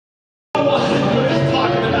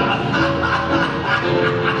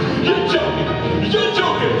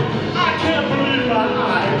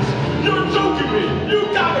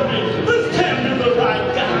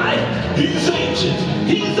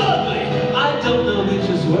don't know which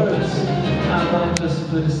is worse. I might just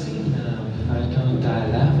put a scene now if I don't die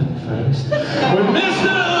laughing first. When Mr.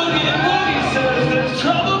 Oogie and Boogie says there's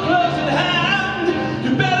trouble close at hand,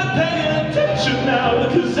 you better pay attention now,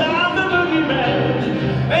 because I'm the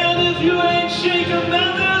boogeyman. And if you ain't shaking,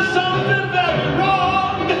 then there's something very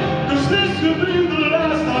wrong, because this could be the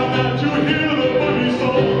last time that you hear the boogie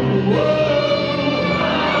song. Whoa.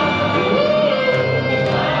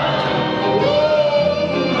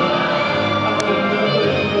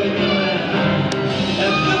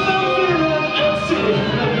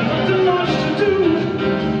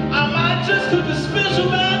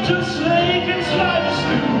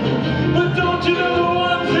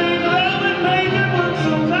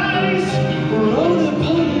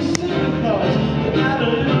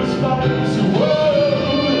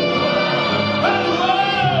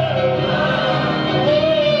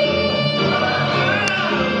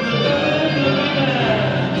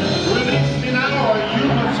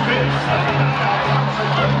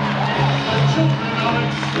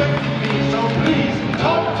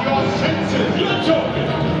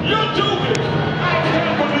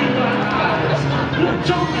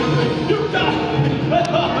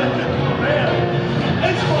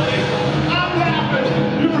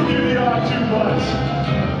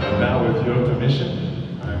 Now, with your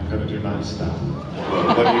permission, I'm going to do my style.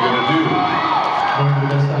 What are you going to do? Going to the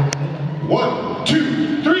best I can. 1,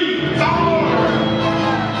 2, 3, 4!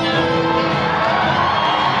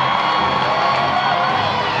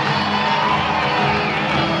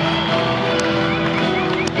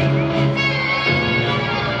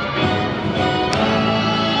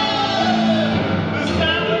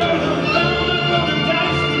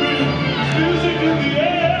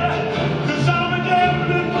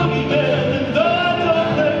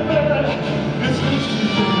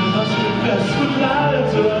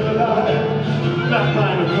 Not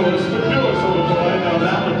mine, of course, but yours, old boy. Now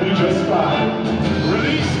that would be just fine.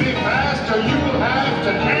 Release me fast, or you will have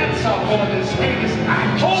to answer for this heinous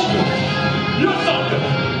act.